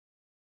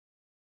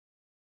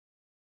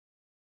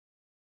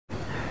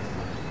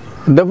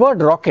The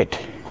word rocket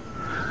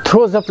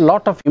throws up a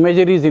lot of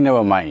imageries in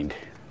our mind.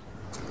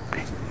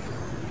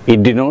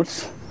 It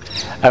denotes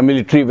a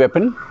military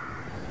weapon,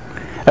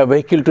 a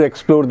vehicle to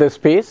explore the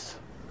space,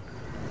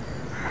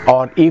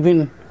 or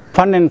even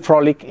fun and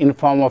frolic in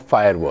form of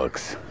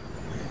fireworks.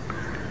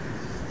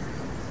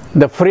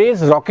 The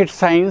phrase rocket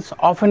science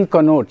often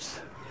connotes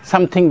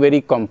something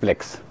very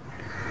complex,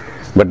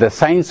 but the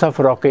science of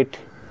rocket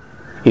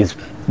is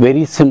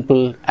very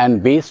simple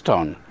and based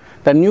on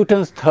the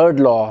Newton's third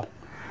law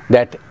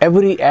that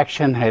every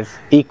action has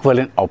equal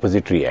and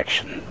opposite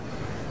reaction.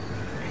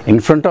 In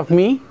front of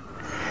me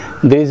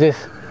there is a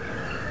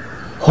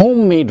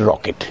homemade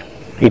rocket.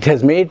 It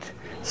has made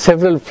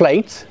several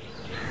flights.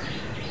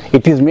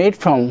 It is made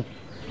from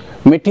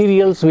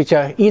materials which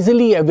are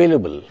easily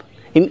available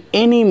in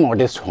any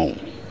modest home.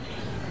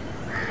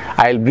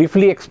 I'll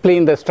briefly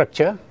explain the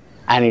structure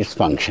and its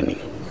functioning.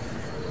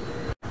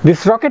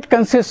 This rocket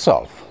consists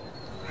of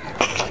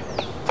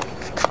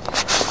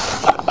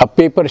a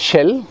paper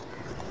shell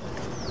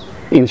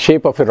in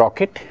shape of a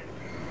rocket,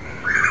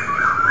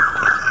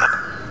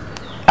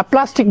 a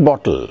plastic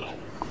bottle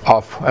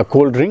of a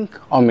cold drink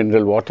or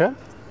mineral water,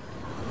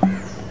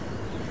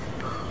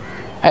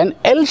 an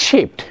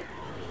L-shaped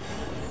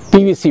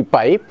PVC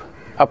pipe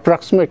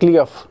approximately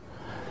of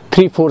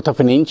 3/4 of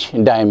an inch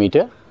in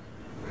diameter,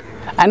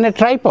 and a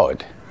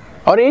tripod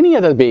or any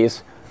other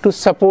base to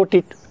support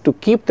it to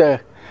keep the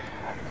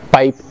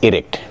pipe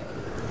erect.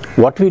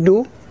 What we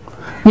do?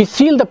 We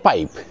seal the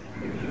pipe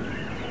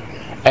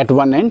at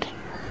one end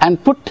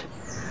and put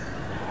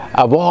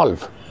a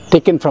valve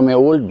taken from an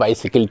old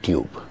bicycle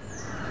tube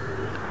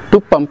to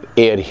pump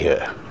air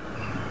here.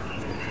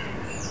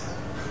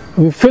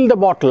 We fill the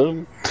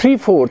bottle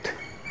 3/4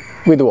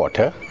 with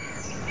water,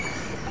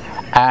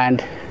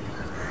 and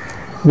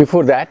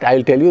before that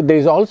I'll tell you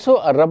there is also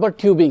a rubber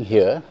tubing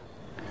here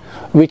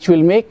which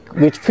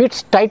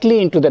fits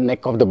tightly into the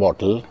neck of the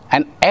bottle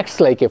and acts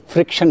like a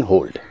friction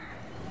hold.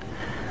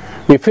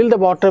 We fill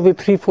the bottle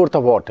with 3/4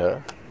 of water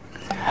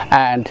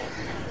and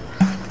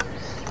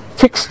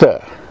fix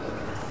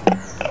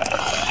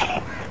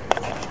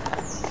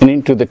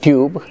into the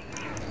tube.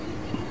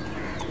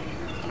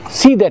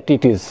 See that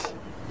it is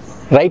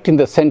right in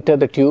the center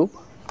of the tube,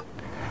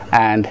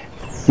 and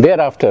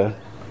thereafter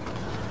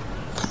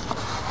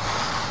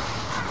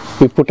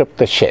we put up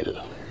the shell,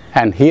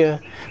 and here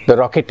the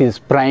rocket is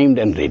primed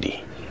and ready.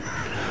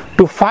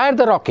 To fire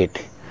the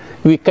rocket,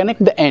 we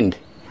connect the end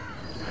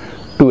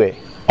to an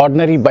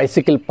ordinary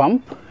bicycle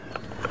pump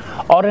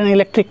or an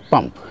electric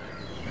pump.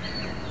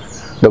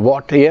 The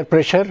air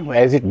pressure,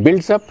 as it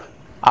builds up,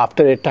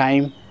 after a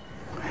time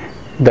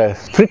the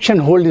friction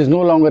hold is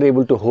no longer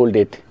able to hold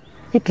it.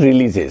 It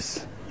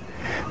releases.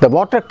 The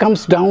water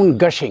comes down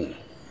gushing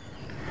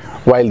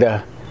while the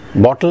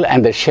bottle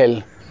and the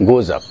shell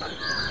goes up.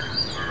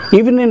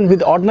 Even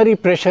with ordinary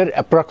pressure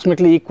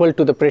approximately equal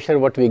to the pressure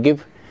what we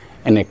give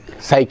in a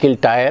cycle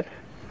tire,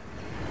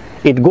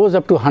 it goes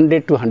up to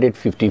 100 to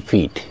 150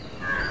 feet.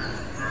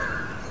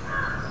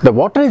 The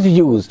water is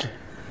used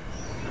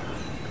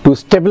to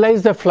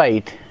stabilize the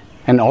flight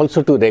and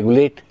also to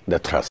regulate the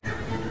thrust.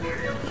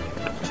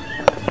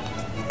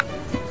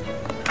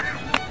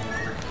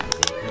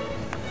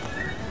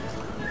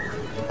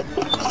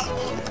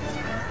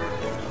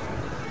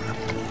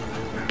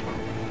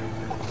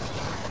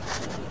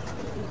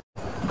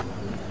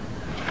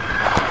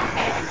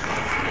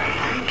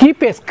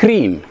 Keep a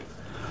screen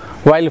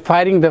while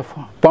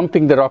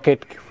pumping the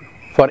rocket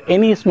for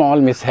any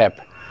small mishap.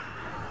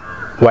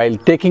 While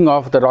taking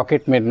off, the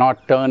rocket may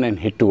not turn and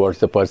hit towards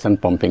the person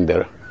pumping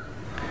there.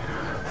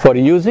 For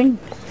using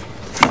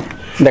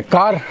the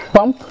car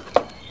pump,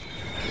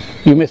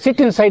 you may sit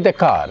inside the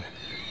car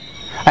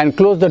and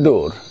close the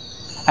door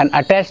and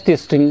attach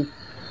this string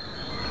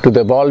to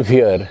the valve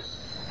here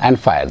and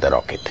fire the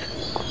rocket.